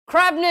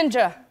Crab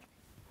Ninja.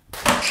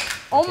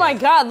 Oh my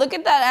God, look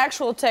at that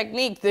actual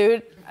technique,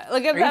 dude.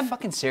 Look at that. Are you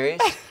fucking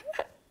serious?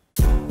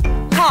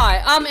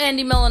 Hi, I'm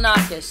Andy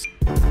Milanakis.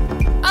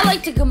 I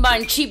like to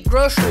combine cheap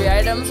grocery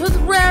items with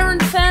rare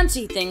and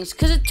fancy things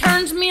because it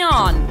turns me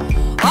on.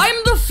 I'm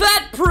the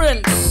Fat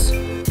Prince.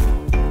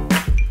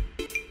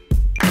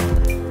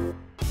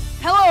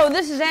 Hello,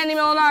 this is Andy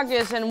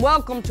Milanakis, and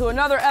welcome to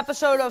another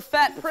episode of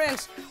Fat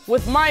Prince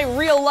with my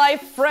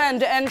real-life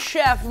friend and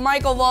chef,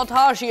 Michael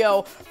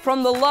Voltaggio,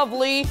 from the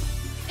lovely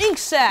Ink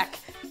Sack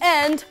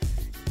and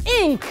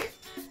Ink.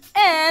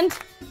 And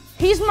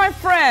he's my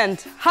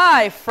friend.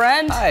 Hi,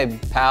 friend. Hi,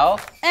 pal.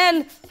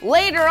 And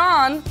later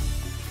on,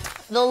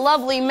 the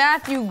lovely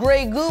Matthew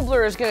Gray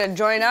Gubler is gonna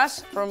join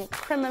us from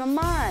Criminal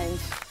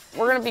Minds.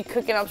 We're gonna be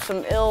cooking up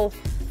some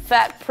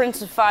Fat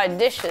Prince-ified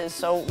dishes,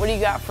 so what do you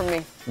got for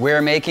me?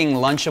 We're making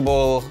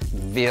Lunchable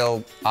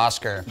Veal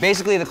Oscar.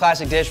 Basically, the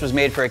classic dish was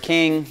made for a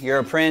king. You're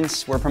a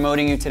prince. We're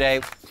promoting you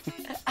today.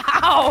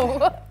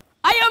 Ow!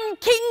 I am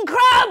King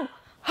Crab!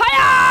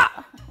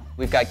 Hiya!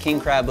 We've got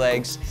king crab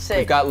legs. Sick.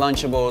 We've got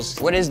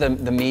Lunchables. What is the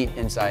meat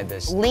inside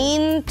this?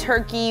 Lean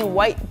turkey,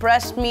 white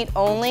breast meat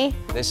only.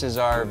 This is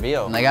our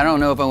veal. Like, I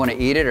don't know if I want to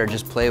eat it or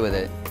just play with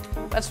it.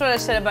 That's what I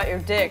said about your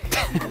dick.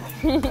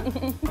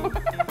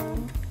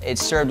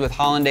 It's served with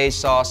hollandaise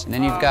sauce, and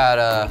then you've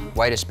got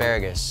white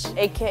asparagus.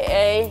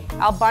 AKA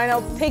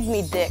albino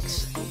pygmy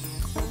dicks.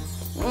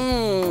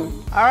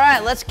 All right,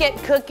 let's get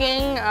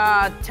cooking.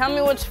 Tell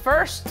me what's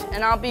first,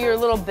 and I'll be your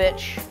little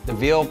bitch. The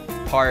veal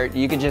part,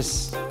 you could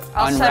just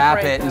I'll unwrap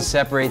separate it them. and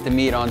separate the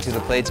meat onto the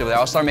plates over there.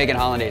 I'll start making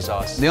hollandaise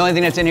sauce. The only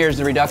thing that's in here is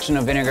the reduction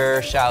of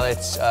vinegar,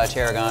 shallots,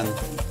 tarragon,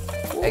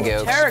 egg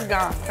yolks.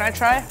 Tarragon, can I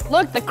try?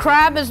 Look, the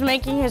crab is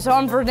making his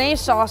own Béarnaise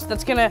sauce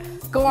that's gonna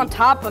go on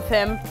top of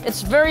him.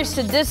 It's very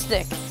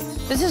sadistic.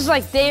 This is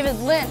like David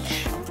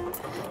Lynch.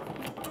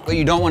 What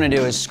you don't want to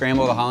do is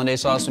scramble the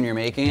hollandaise sauce when you're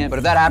making it, but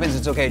if that happens,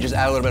 it's okay. Just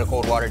add a little bit of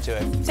cold water to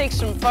it. Take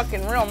some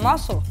fucking real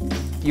muscle.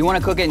 You want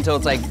to cook it until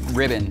it's like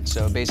ribbon,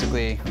 so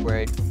basically where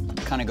it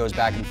kind of goes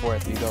back and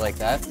forth. You go like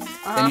that,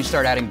 then you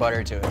start adding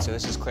butter to it. So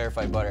this is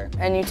clarified butter.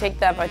 And you take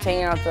that by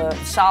taking out the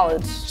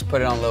solids. Just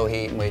put it on low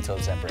heat and wait till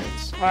it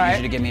separates. All right. I need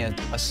you to give me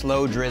a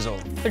slow drizzle.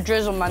 The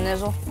drizzle, my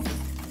nizzle.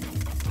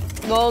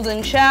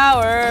 Golden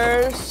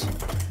showers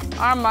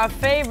are my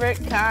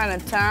favorite kind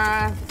of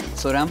time.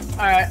 Slow down.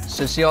 All right.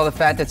 So see all the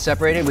fat that's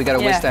separated? We gotta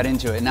Yeah. whisk that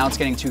into it. Now it's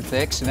getting too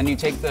thick, so then you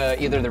take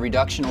either the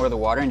reduction or the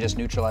water and just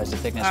neutralize the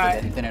thickness All with right.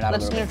 it and thin it out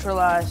Let's a little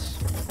neutralize.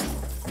 bit.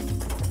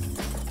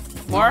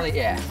 More? Normally,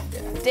 yeah.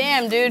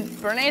 Damn, dude.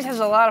 Béarnaise has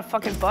a lot of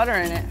fucking butter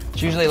in it.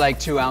 It's usually like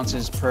 2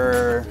 ounces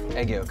per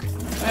egg yolk.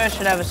 Maybe I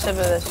should have a sip of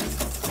this.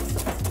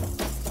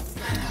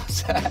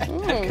 Is that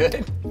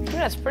good? Yeah,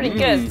 that's pretty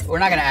good. We're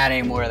not gonna add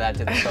any more of that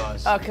to the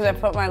sauce. Oh, because I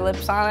put my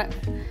lips on it.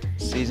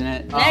 Season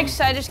it. Next,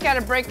 I just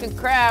gotta break the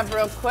crab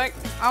real quick.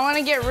 I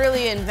wanna get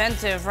really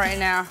inventive right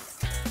now.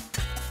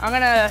 I'm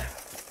gonna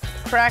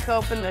crack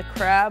open the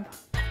crab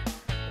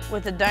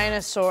with a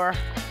dinosaur.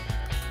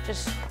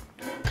 Just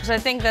because I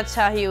think that's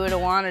how he would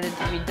have wanted it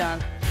to be done.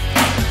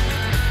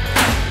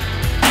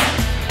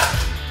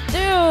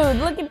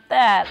 Dude, look at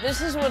that.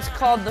 This is what's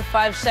called the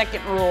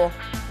 5-second rule.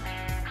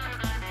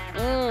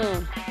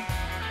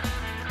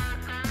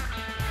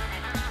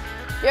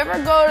 You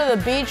ever go to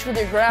the beach with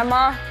your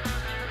grandma?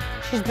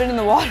 She's been in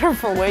the water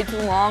for way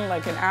too long,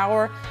 like an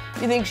hour.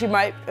 You think she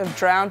might have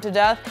drowned to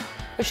death.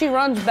 But she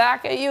runs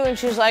back at you and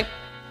she's like,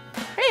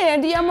 "Hey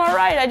Andy, I'm all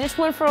right. I just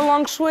went for a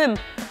long swim."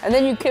 And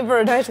then you give her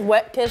a nice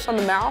wet kiss on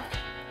the mouth.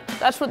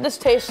 That's what this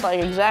tastes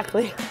like,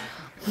 exactly.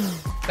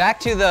 Back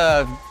to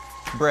the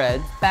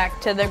bread.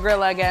 Back to the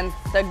grill again,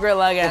 the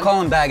grill again. We'll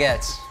call them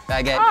baguettes.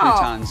 Baguette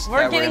croutons.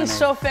 We're that getting gonna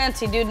so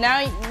fancy, dude. Now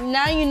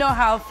you know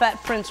how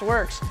Fat Prince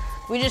works.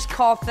 We just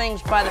call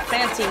things by the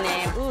fancy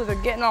name. Ooh, they're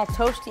getting all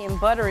toasty and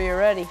buttery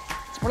already.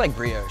 It's more like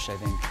brioche, I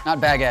think.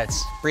 Not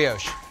baguettes,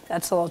 brioche.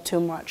 That's a little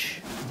too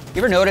much. You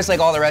ever notice like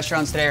all the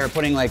restaurants today are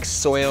putting like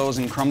soils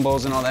and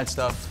crumbles and all that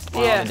stuff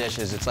on all the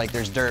dishes? It's like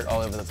there's dirt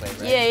all over the plate,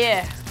 right? Yeah,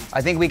 yeah.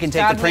 I think we can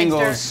take God the made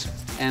Pringles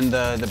and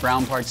the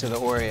brown parts of the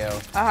Oreo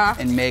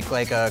and make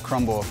like a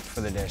crumble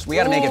for the dish. We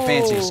gotta make it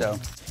fancy, so.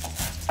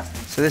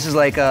 So this is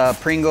like a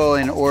Pringle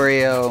and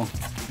Oreo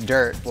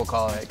dirt, we'll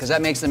call it, because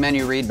that makes the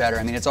menu read better.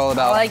 I mean, it's all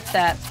about. I like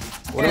that.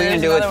 What are we gonna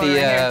do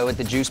with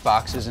the juice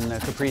boxes and the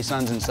Capri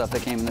Suns and stuff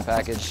that came in the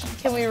package?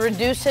 Can we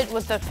reduce it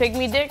with the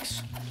pygmy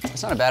dicks?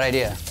 That's not a bad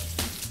idea.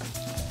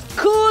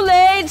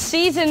 Kool-Aid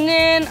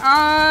seasoning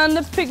on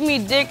the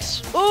pygmy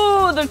dicks.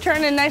 Ooh, they're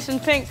turning nice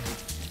and pink.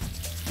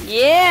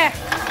 Yeah,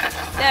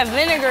 that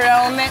vinegar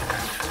element.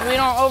 We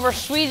don't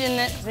over-sweeten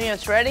it. Think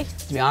it's ready?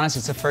 To be honest,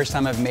 it's the first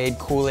time I've made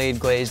Kool-Aid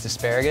glazed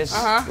asparagus.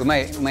 We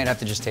might have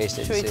to just taste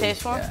it. Should we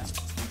taste one? Yeah.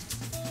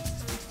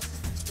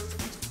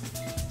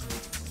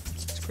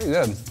 It's pretty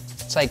good.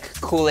 It's like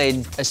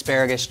Kool-Aid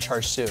asparagus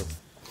char siu.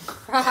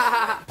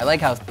 I like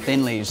how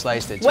thinly you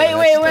sliced it, too.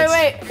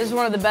 Wait. This is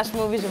one of the best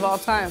movies of all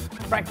time.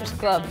 Breakfast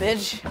Club,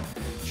 bitch.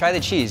 Try the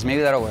cheese.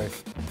 Maybe that'll work.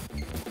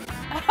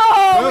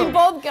 Oh, we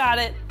both got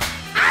it.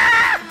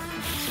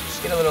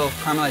 Just get a little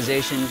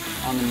caramelization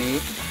on the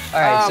meat. All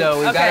right, so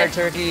we've got our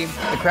turkey.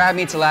 The crab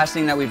meat's the last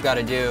thing that we've got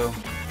to do.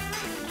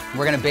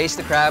 We're gonna baste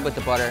the crab with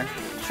the butter.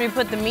 Should we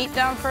put the meat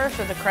down first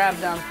or the crab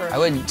down first? I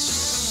would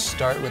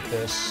start with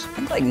this. I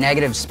think like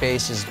negative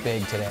space is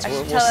big today. I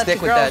We'll should tell that stick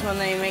to with girls that. when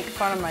they make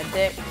fun of my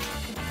dick.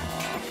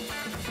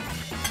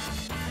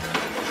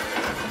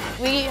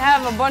 We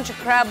have a bunch of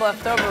crab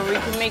left over. We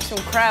can make some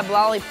crab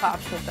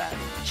lollipops with that.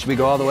 Should we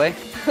go all the way?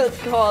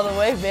 Let's go all the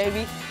way,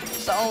 baby.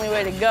 It's the only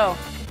way to go.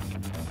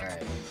 All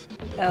right.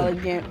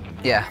 Elegant.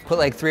 Yeah, put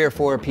like 3 or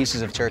 4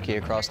 pieces of turkey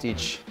across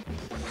each.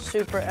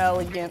 Super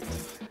elegant.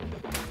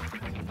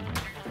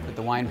 Put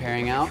the wine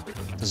pairing out.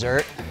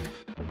 Dessert.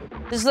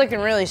 This is looking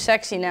really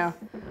sexy now.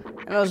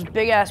 And those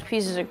big ass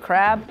pieces of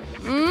crab.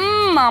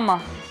 Mmm,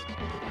 mama.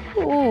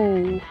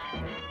 Ooh.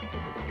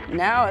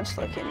 Now it's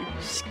looking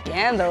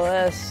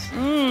scandalous.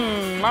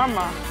 Mmm,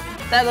 mama.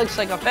 That looks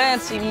like a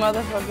fancy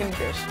motherfucking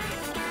dish.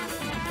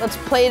 Let's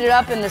plate it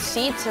up in the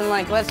seats and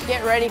like, let's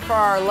get ready for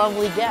our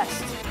lovely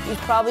guest. He's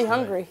probably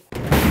hungry.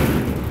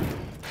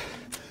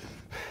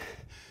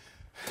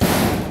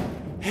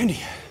 Andy,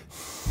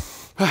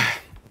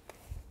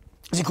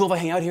 is it cool if I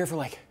hang out here for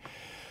like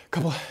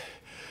a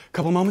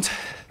couple moments?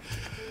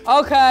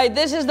 Okay,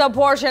 this is the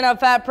portion of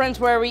Fat Prince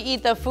where we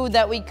eat the food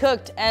that we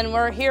cooked, and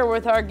we're here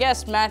with our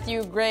guest,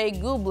 Matthew Gray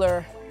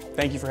Gubler.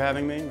 Thank you for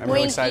having me. I'm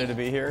really excited to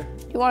be here.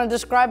 You want to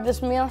describe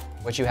this meal?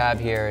 What you have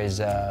here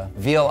is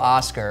Veal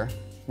Oscar,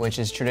 which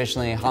is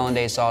traditionally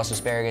hollandaise sauce,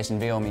 asparagus,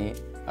 and veal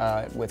meat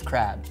with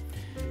crab.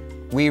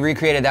 We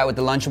recreated that with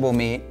the Lunchable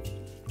meat,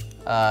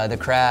 the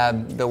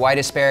crab, the white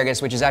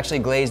asparagus, which is actually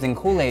glazed in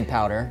Kool-Aid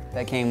powder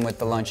that came with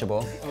the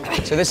Lunchable.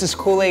 Okay. So this is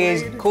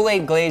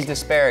Kool-Aid glazed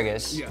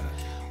asparagus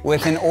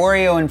with an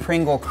Oreo and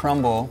Pringle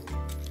crumble,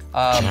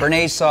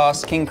 Béarnaise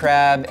sauce, king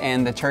crab,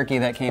 and the turkey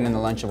that came in the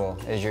Lunchable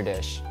is your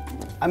dish.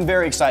 I'm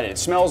very excited. It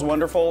smells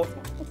wonderful.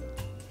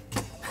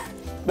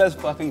 That's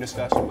fucking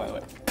disgusting, by the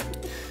way.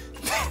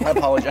 I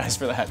apologize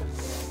for that.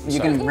 You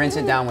can rinse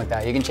it down with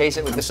that. You can chase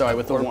it with the Sorry,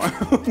 with the warm.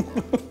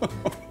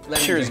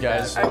 Cheers,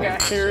 guys. Okay.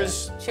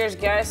 Cheers. Cheers,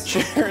 guys.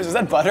 Cheers. Is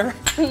that butter?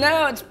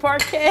 No, it's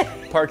parquet.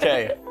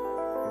 Parquet.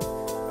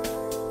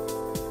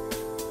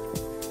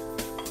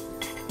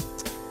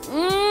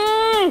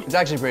 Mmm. It's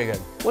actually pretty good.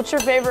 What's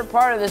your favorite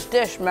part of this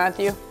dish,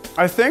 Matthew?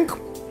 I think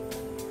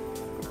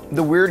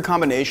the weird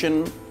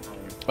combination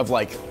of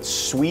like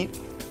sweet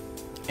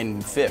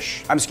and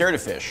fish. I'm scared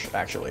of fish,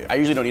 actually. I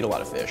usually don't eat a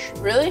lot of fish.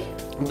 Really?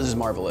 This is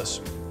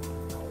marvelous.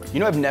 You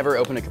know I've never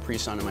opened a Capri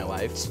Sun in my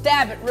life.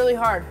 Stab it really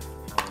hard.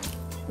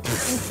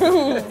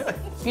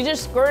 You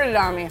just squirted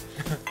on me.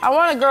 I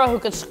want a girl who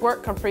could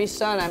squirt Capri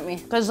Sun at me.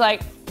 Cause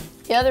like,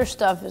 the other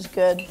stuff is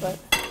good, but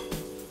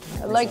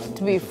I'd like it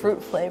to be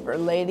fruit flavor,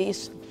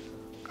 ladies.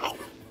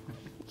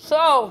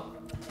 So,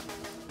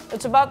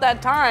 it's about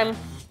that time.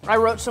 I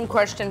wrote some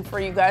questions for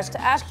you guys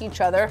to ask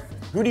each other.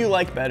 Who do you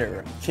like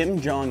better, Kim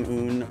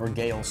Jong-un or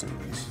Gail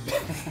Simmons?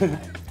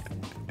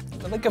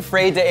 I'm like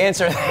afraid to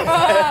answer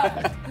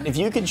that. If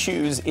you could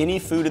choose any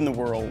food in the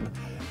world,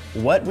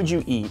 what would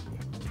you eat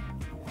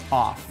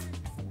off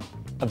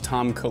of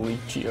Tom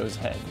Colicchio's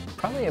head?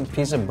 Probably a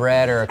piece of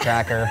bread or a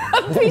cracker.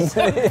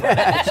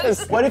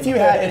 What if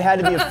it had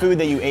to be a food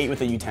that you ate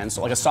with a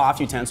utensil, like a soft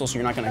utensil, so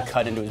you're not gonna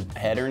cut into his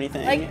head or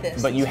anything? Like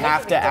this. But you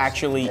have to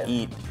actually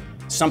eat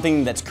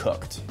something that's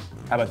cooked.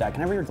 How about that?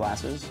 Can I wear your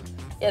glasses?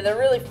 Yeah, they're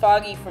really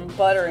foggy from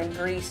butter and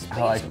grease. But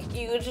like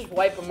you could just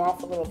wipe them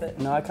off a little bit.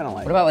 No, I kind of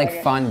like What about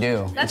like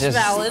fondue? That's Just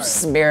valid.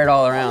 smear it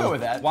all I'll around. go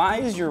with that. Why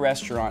is your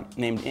restaurant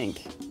named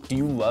Ink? Do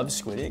you love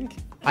squid ink?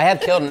 I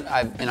have killed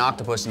an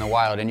octopus in the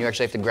wild, and you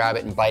actually have to grab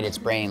it and bite its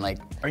brain. Like,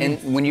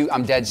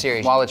 I'm dead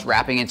serious. While it's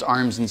wrapping its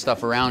arms and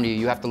stuff around you,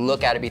 you have to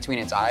look at it between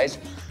its eyes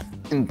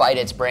and bite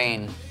its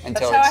brain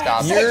until it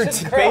stops. You're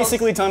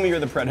basically telling me you're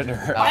the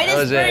predator. Bite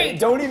his brain.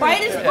 Don't even.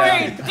 Bite his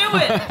brain. Do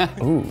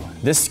it. Ooh,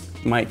 this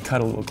might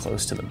cut a little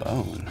close to the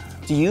bone.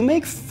 Do you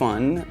make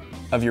fun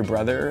of your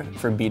brother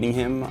for beating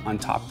him on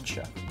Top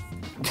Chef?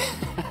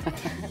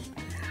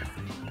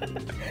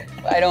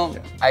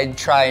 I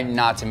try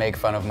not to make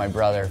fun of my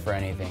brother for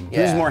anything.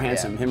 Who's more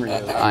handsome, him or you?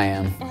 I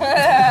am.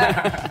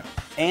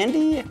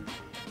 Andy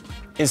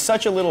is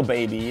such a little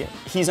baby.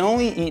 He's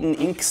only eaten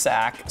ink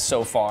sack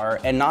so far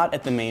and not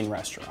at the main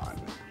restaurant.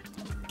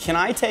 Can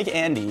I take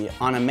Andy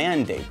on a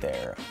man date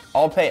there?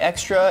 I'll pay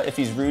extra if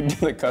he's rude to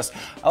the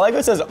customer. I like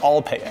what it says,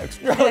 I'll pay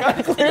extra.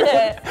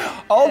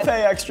 I'll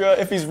pay extra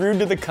if he's rude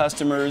to the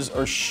customers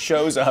or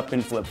shows up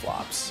in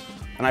flip-flops.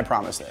 And I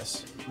promise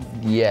this.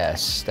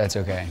 Yes, that's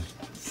okay.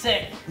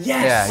 Sick.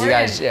 Yes! Yeah, you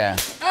guys, yeah.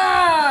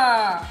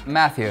 Ah!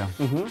 Matthew,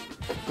 Go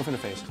for the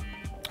face.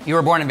 you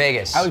were born in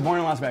Vegas. I was born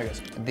in Las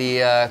Vegas.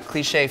 The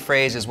cliche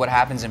phrase is what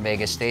happens in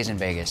Vegas stays in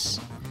Vegas.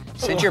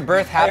 Since your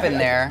birth happened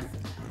there,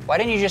 why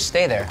didn't you just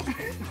stay there?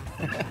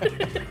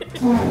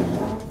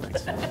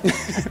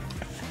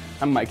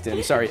 I'm mic'd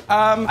in, sorry.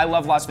 I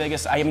love Las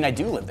Vegas. I mean, I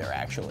do live there,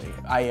 actually.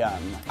 I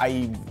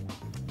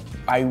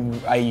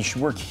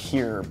work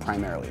here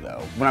primarily,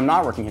 though. When I'm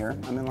not working here,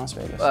 I'm in Las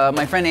Vegas.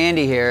 My friend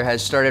Andy here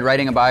has started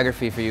writing a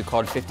biography for you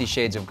called 50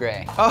 Shades of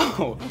Grey.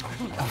 Oh,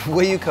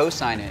 Will you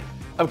co-sign it?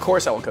 Of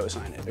course I will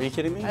co-sign it. Are you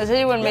kidding me? Has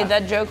anyone made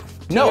that joke?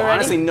 No,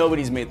 honestly,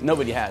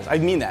 nobody has. I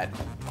mean that.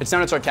 It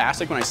sounded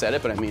sarcastic when I said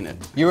it, but I mean it.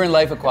 You were in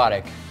Life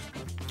Aquatic.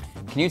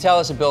 Can you tell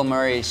us a Bill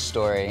Murray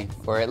story,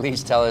 or at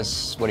least tell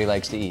us what he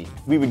likes to eat?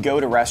 We would go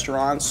to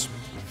restaurants,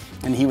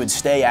 and he would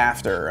stay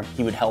after.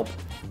 He would help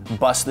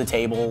bust the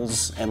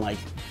tables, and like,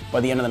 by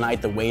the end of the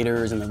night, the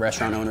waiters and the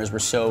restaurant owners were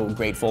so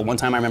grateful. One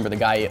time I remember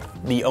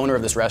the owner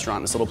of this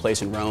restaurant, this little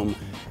place in Rome,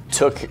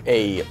 took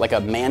a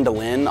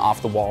mandolin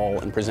off the wall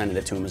and presented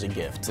it to him as a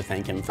gift to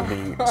thank him for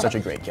being such a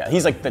great guy.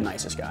 He's like the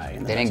nicest guy.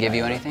 They didn't give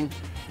you anything?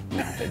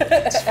 No, they didn't.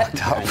 It's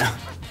fucked up.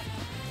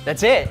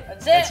 That's it.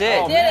 That's it.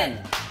 Oh,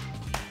 man.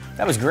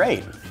 That was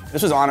great.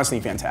 This was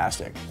honestly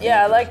fantastic.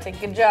 Yeah, I liked it.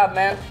 Good job,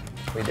 man.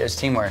 Wait, there's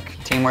teamwork.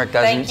 Teamwork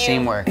doesn't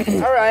seem work.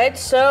 All right,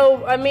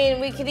 so, I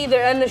mean, we could either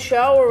end the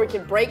show or we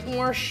could break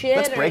more shit.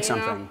 Let's break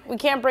something. We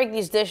can't break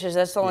these dishes.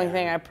 That's the only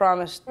thing I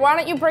promised. Why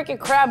don't you break a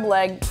crab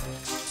leg?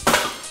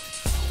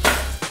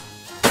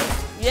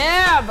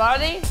 Yeah,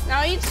 buddy.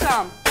 Now eat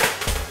some.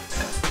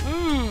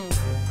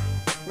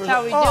 That's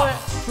how we do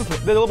it.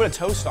 There's a little bit of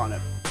toast on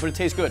it, but it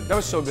tastes good. That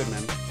was so good,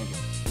 man. Thank you.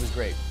 It was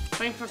great.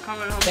 Thanks for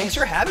coming home. Thanks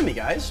for having me,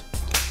 guys.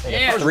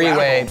 Yeah.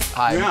 Three-way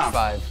high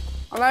five.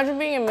 Imagine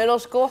being in middle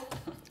school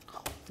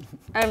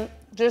and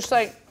just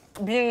like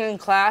being in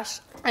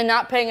class and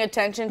not paying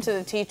attention to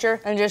the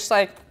teacher and just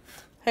like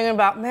thinking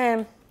about,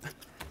 man,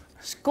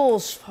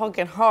 school's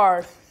fucking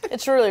hard.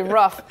 It's really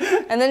rough.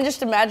 And then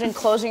just imagine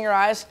closing your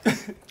eyes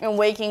and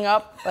waking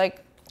up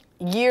like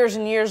years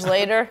and years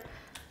later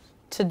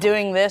to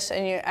doing this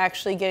and you're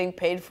actually getting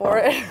paid for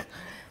it.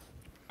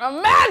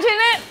 Imagine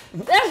it!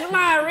 That's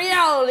my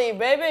reality,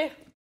 baby.